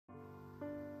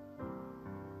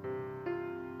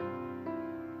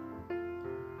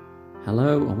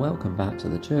Hello and welcome back to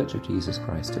the Church of Jesus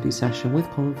Christ study session with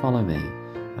Come and Follow Me.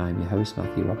 I'm your host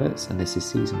Matthew Roberts and this is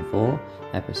Season 4,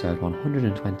 Episode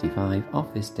 125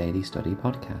 of this daily study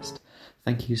podcast.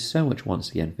 Thank you so much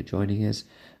once again for joining us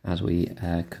as we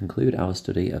conclude our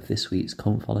study of this week's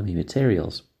Come Follow Me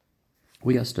materials.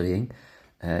 We are studying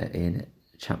in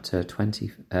chapter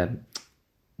 20,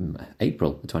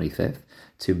 April the 25th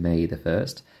to May the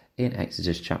 1st, in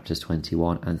Exodus chapters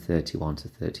 21 and 31 to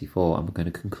 34, and we're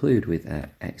going to conclude with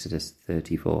Exodus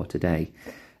 34 today,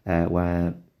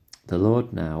 where the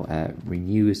Lord now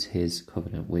renews his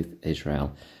covenant with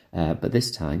Israel, but this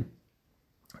time,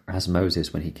 as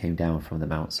Moses, when he came down from the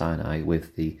Mount Sinai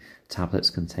with the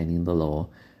tablets containing the law,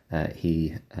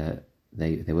 they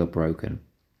were broken,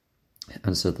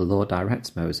 and so the Lord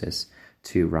directs Moses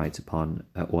to write upon.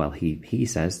 He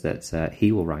says that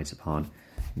he will write upon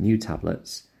new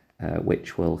tablets,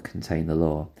 which will contain the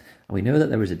law. And we know that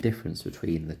there is a difference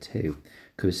between the two,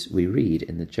 because we read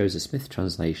in the Joseph Smith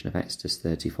translation of Exodus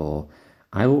 34,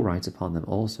 "I will write upon them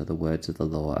also the words of the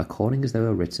law, according as they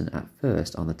were written at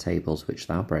first on the tables which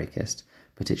thou breakest,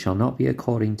 but it shall not be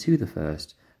according to the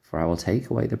first, for I will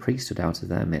take away the priesthood out of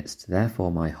their midst.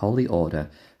 Therefore my holy order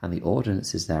and the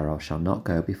ordinances thereof shall not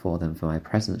go before them, for my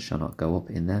presence shall not go up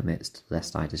in their midst,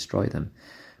 lest I destroy them.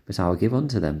 But I will give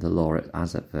unto them the law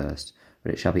as at first,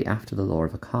 but it shall be after the law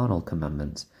of a carnal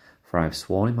commandment. For I have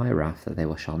sworn in my wrath that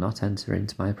they shall not enter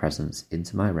into my presence,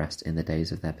 into my rest in the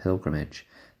days of their pilgrimage.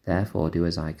 Therefore do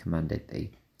as I commanded thee."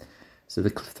 So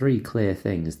the three clear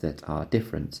things that are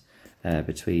different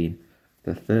between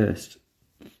the first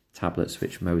tablets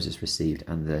which Moses received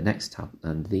and the next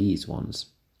and these ones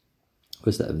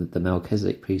was that the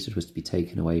Melchizedek priesthood was to be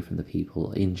taken away from the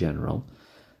people in general.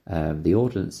 The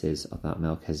ordinances of that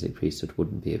Melchizedek priesthood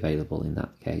wouldn't be available in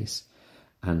that case,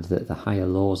 and that the higher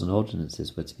laws and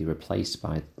ordinances were to be replaced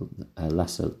by a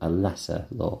lesser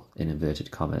law, in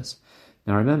inverted commas.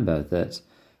 Now remember that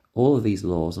all of these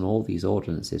laws and all these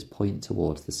ordinances point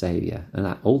towards the Saviour, and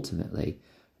that ultimately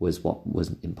was what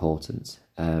was important.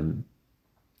 And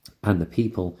the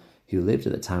people who lived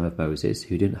at the time of Moses,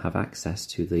 who didn't have access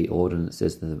to the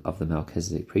ordinances of the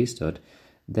Melchizedek priesthood,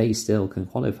 they still can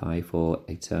qualify for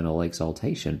eternal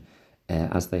exaltation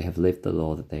as they have lived the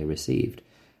law that they received.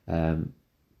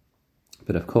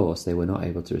 But of course, they were not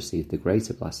able to receive the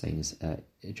greater blessings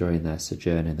during their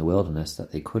sojourn in the wilderness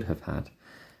that they could have had.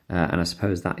 And I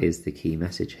suppose that is the key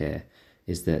message here,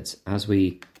 is that as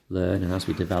we learn and as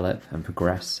we develop and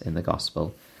progress in the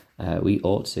gospel, we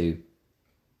ought to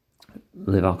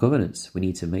live our covenants. We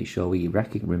need to make sure we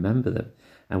remember them.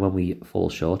 And when we fall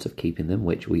short of keeping them,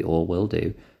 which we all will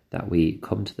do, that we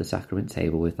come to the sacrament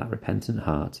table with that repentant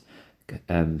heart,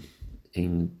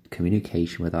 in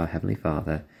communication with our Heavenly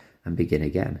Father, and begin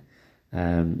again.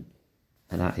 And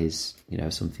that is,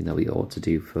 something that we ought to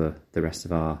do for the rest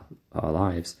of our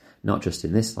lives, not just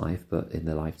in this life, but in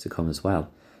the life to come as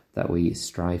well, that we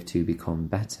strive to become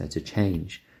better, to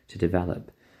change, to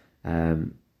develop.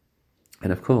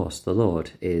 And of course, the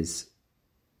Lord is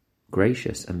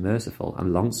gracious and merciful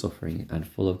and long-suffering and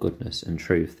full of goodness and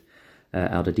truth.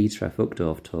 Elder Dietrich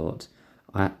Uchtdorf taught,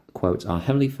 quote,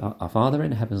 Our Father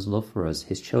in heaven's love for us,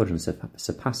 his children,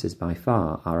 surpasses by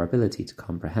far our ability to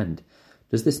comprehend.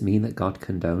 Does this mean that God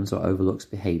condones or overlooks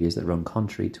behaviours that run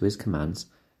contrary to his commands?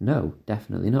 No,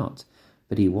 definitely not.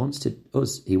 But he wants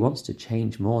to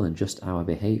change more than just our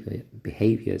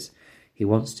behaviours. He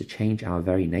wants to change our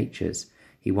very natures.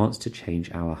 He wants to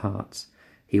change our hearts.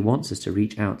 He wants us to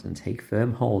reach out and take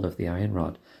firm hold of the iron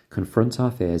rod, confront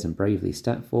our fears and bravely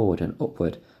step forward and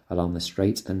upward along the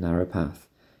straight and narrow path.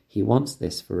 He wants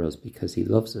this for us because he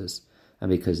loves us and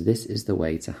because this is the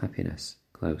way to happiness.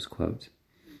 Close quote.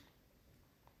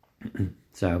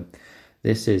 So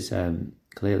this is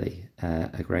clearly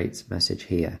a great message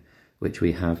here, which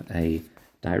we have a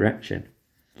direction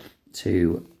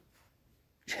to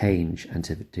change and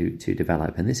to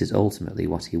develop, and this is ultimately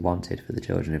what he wanted for the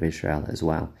children of Israel as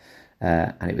well,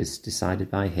 and it was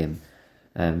decided by him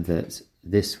that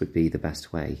this would be the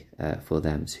best way for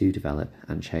them to develop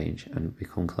and change and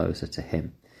become closer to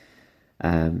him.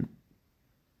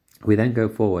 We then go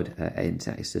forward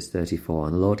into Exodus 34,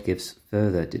 and the Lord gives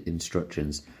further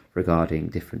instructions regarding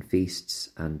different feasts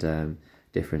and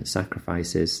different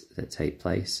sacrifices that take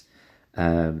place,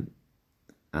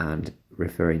 and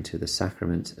referring to the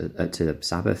sacrament, to the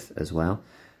Sabbath as well.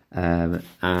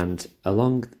 And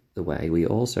along the way, we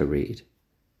also read,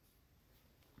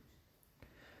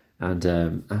 and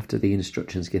after the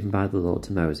instructions given by the Lord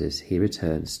to Moses, he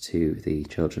returns to the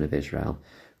children of Israel,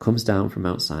 comes down from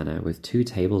Mount Sinai with 2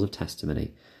 tables of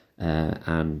testimony,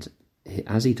 and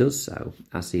as he does so,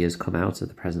 as he has come out of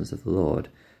the presence of the Lord,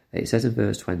 It says in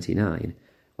verse 29,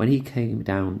 when he came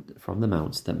down from the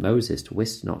mount, that Moses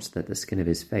wist not that the skin of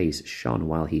his face shone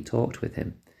while he talked with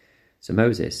him. So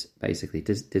Moses basically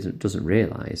doesn't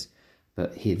realise,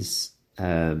 but his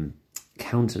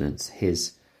countenance,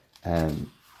 his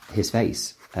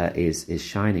face is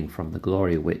shining from the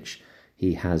glory which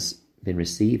he has been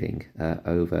receiving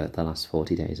over the last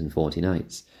 40 days and 40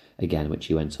 nights, again, which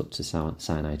he went up to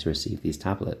Sinai to receive these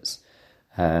tablets.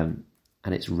 And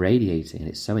it's radiating, and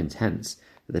it's so intense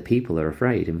that the people are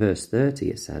afraid. In verse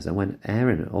 30 it says, and when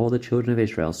Aaron and all the children of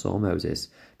Israel saw Moses,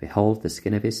 behold, the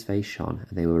skin of his face shone,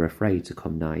 and they were afraid to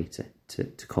come nigh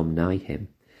to come nigh him.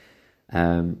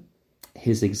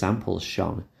 His example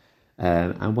shone.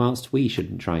 And whilst we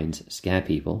shouldn't try and scare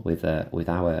people with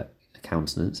our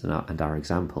countenance and our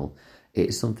example,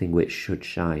 it's something which should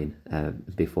shine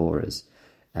before us.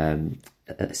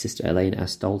 Sister Elaine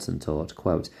S. Dalton taught,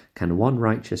 quote, can one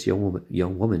righteous young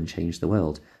woman change the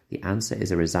world? The answer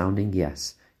is a resounding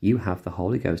yes. You have the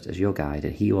Holy Ghost as your guide,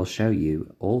 and he will show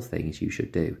you all things you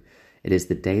should do. It is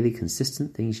the daily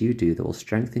consistent things you do that will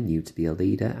strengthen you to be a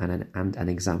leader and an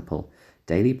example.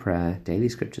 Daily prayer, daily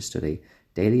scripture study,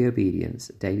 daily obedience,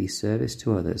 daily service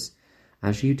to others.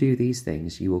 As you do these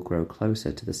things, you will grow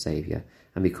closer to the Saviour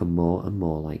and become more and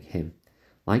more like him.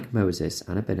 Like Moses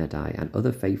and Abinadi and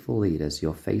other faithful leaders,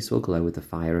 your face will glow with the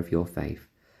fire of your faith.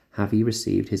 Have you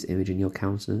received his image in your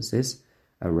countenances?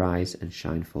 Arise and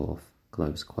shine forth.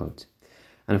 Close quote.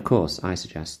 And of course, I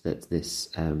suggest that this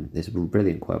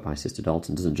brilliant quote by Sister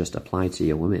Dalton doesn't just apply to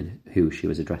your women who she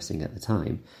was addressing at the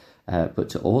time, but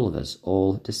to all of us,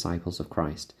 all disciples of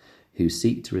Christ, who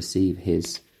seek to receive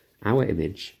our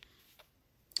image,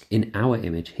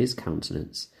 his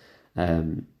countenance,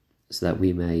 so that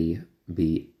we may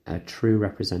be a true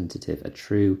representative, a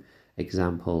true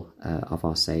example of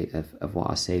what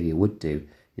our Saviour would do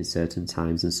in certain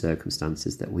times and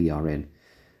circumstances that we are in.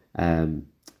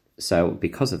 So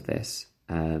because of this,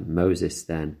 Moses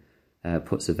then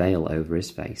puts a veil over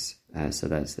his face so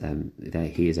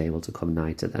that he is able to come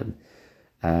nigh to them.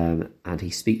 And he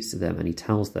speaks to them and he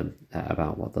tells them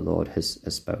about what the Lord has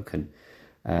spoken,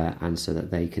 and so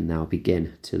that they can now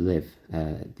begin to live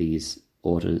these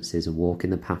ordinances and walk in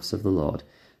the paths of the Lord,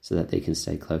 so that they can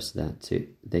stay close to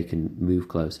they can move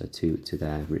closer to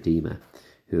their Redeemer,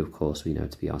 who of course we know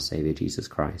to be our Saviour Jesus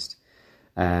Christ.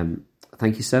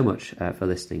 Thank you so much for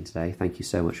listening today. Thank you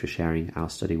so much for sharing our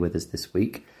study with us this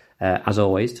week. As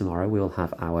always, tomorrow we will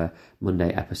have our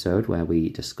Monday episode where we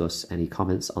discuss any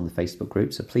comments on the Facebook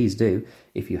group. So please do,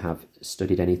 if you have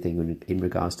studied anything in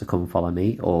regards to Come Follow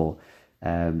Me, or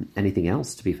anything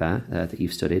else, to be fair, that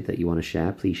you've studied that you want to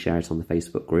share, please share it on the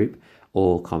Facebook group,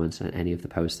 or comment on any of the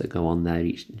posts that go on there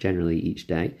generally each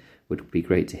day. Would be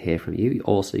great to hear from you.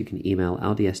 Also, you can email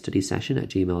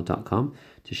ldsstudysession@gmail.com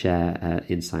to share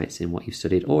insights in what you've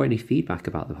studied or any feedback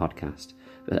about the podcast.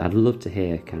 But I'd love to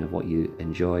hear kind of what you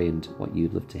enjoy and what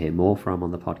you'd love to hear more from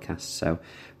on the podcast. So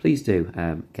please do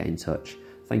get in touch.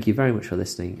 Thank you very much for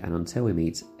listening, and until we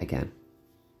meet again.